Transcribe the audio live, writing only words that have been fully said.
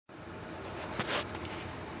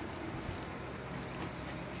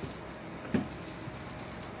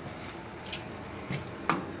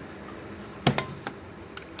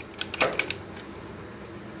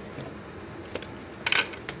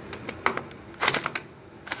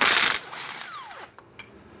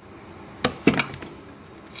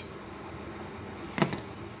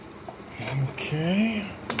Okay.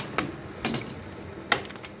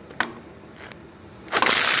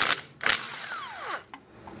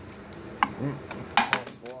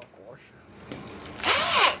 Lost the lock washer.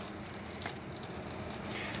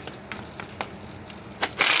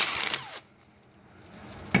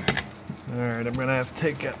 Alright, I'm gonna have to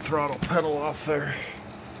take that throttle pedal off there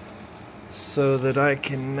so that I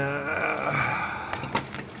can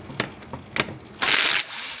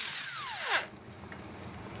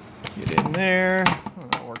get in there. Oh,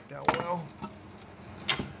 that worked out well.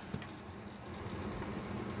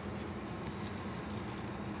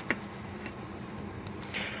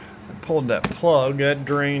 I pulled that plug, that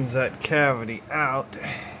drains that cavity out.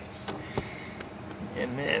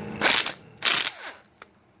 And then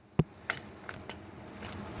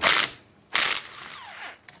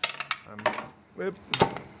whip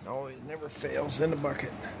always never fails in the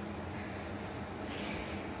bucket.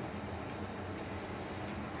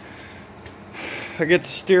 I get the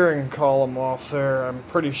steering column off there. I'm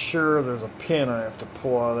pretty sure there's a pin I have to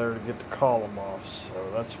pull out of there to get the column off. So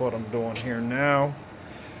that's what I'm doing here now.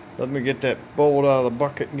 Let me get that bolt out of the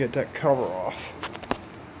bucket and get that cover off.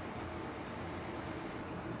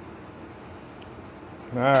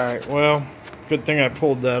 Alright, well, good thing I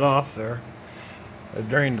pulled that off there. I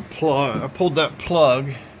drained the plug. I pulled that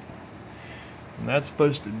plug, and that's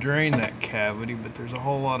supposed to drain that cavity, but there's a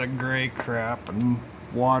whole lot of gray crap and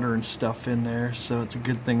water and stuff in there, so it's a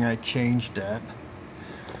good thing I changed that.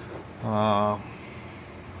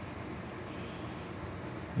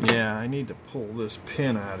 Yeah, I need to pull this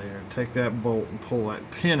pin out of here. Take that bolt and pull that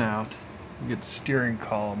pin out and get the steering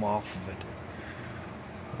column off of it.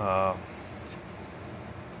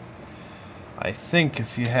 I think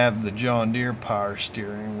if you have the John Deere power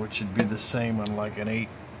steering, which would be the same on like an 8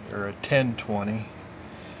 or a 1020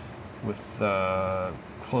 with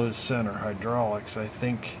closed center hydraulics, I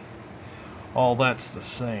think all that's the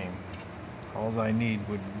same. All I need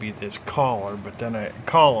would be this column,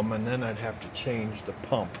 and then I'd have to change the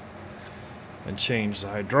pump and change the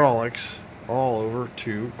hydraulics all over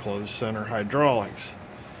to closed center hydraulics.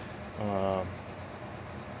 I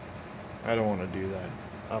don't want to do that.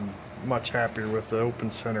 I'm much happier with the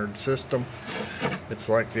open-centered system. It's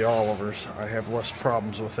like the Olivers. I have less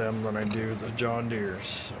problems with them than I do the John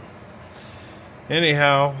Deeres. So.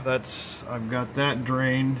 Anyhow, I've got that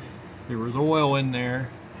drained. There was oil in there.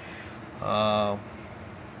 I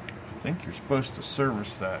think you're supposed to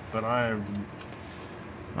service that, but I've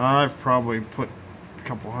probably put a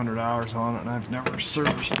couple hundred hours on it and I've never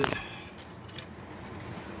serviced it.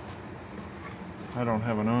 I don't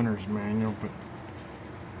have an owner's manual, but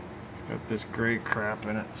got this gray crap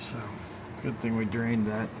in it, so good thing we drained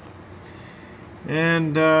that.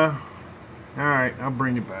 And alright, I'll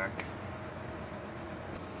bring you back.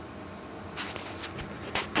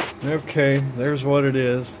 Okay, there's what it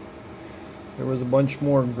is. There was a bunch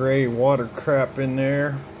more gray water crap in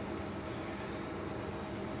there.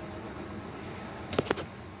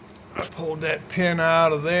 I pulled that pin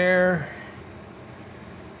out of there,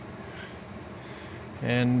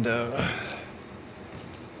 and yeah,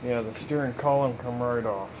 the steering column come right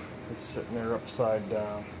off. It's sitting there upside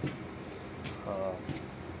down.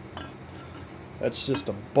 That's just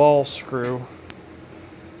a ball screw.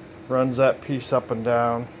 Runs that piece up and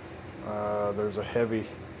down. There's a heavy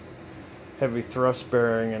thrust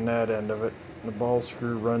bearing in that end of it. The ball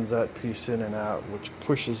screw runs that piece in and out, which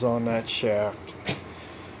pushes on that shaft.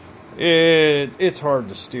 It's hard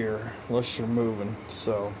to steer unless you're moving.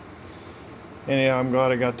 So anyhow, I'm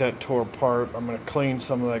glad I got that tore apart. I'm going to clean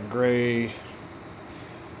some of that gray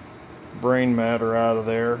brain matter out of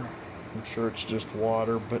there. I'm sure it's just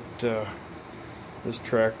water, but this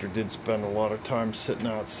tractor did spend a lot of time sitting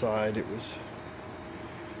outside. It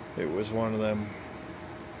was one of them.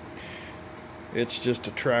 It's just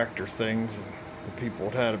a tractor things. And the people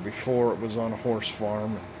that had it before, it was on a horse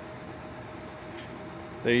farm.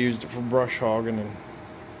 They used it for brush hogging, and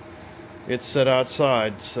it's set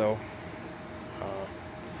outside, so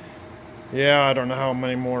yeah, I don't know how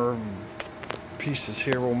many more pieces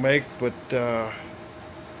here we'll make, but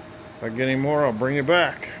if I get any more, I'll bring you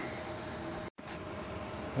back.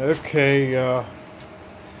 Okay, I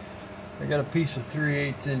got a piece of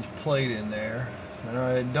 3/8 inch plate in there, and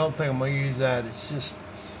I don't think I'm going to use that. It's just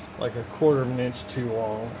like a 1/4 of an inch too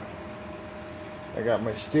long. I got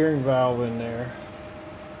my steering valve in there,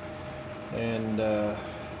 and I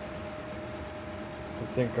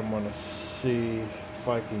think I'm going to see if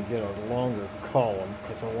I can get a longer column,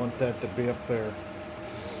 because I want that to be up there.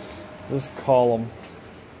 This column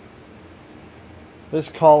was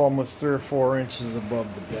 3 or 4 inches above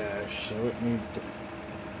the dash, so it needs to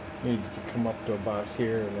needs to come up to about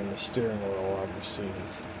here, and then the steering wheel obviously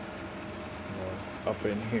is up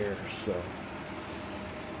in here. So,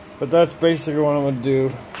 but that's basically what I'm going to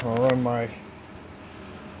do. I'll run my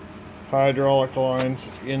hydraulic lines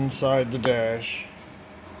inside the dash.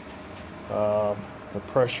 The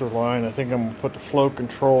pressure line, I think I'm going to put the flow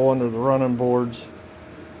control under the running boards.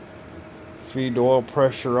 Feed the oil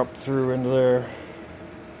pressure up through into there.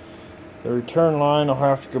 The return line will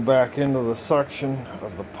have to go back into the suction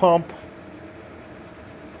of the pump.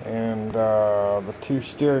 And the two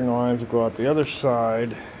steering lines will go out the other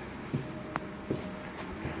side.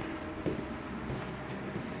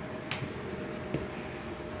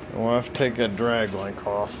 And we'll have to take that drag link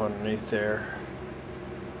off underneath there.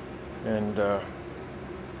 And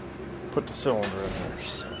put the cylinder in there.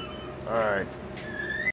 So, alright.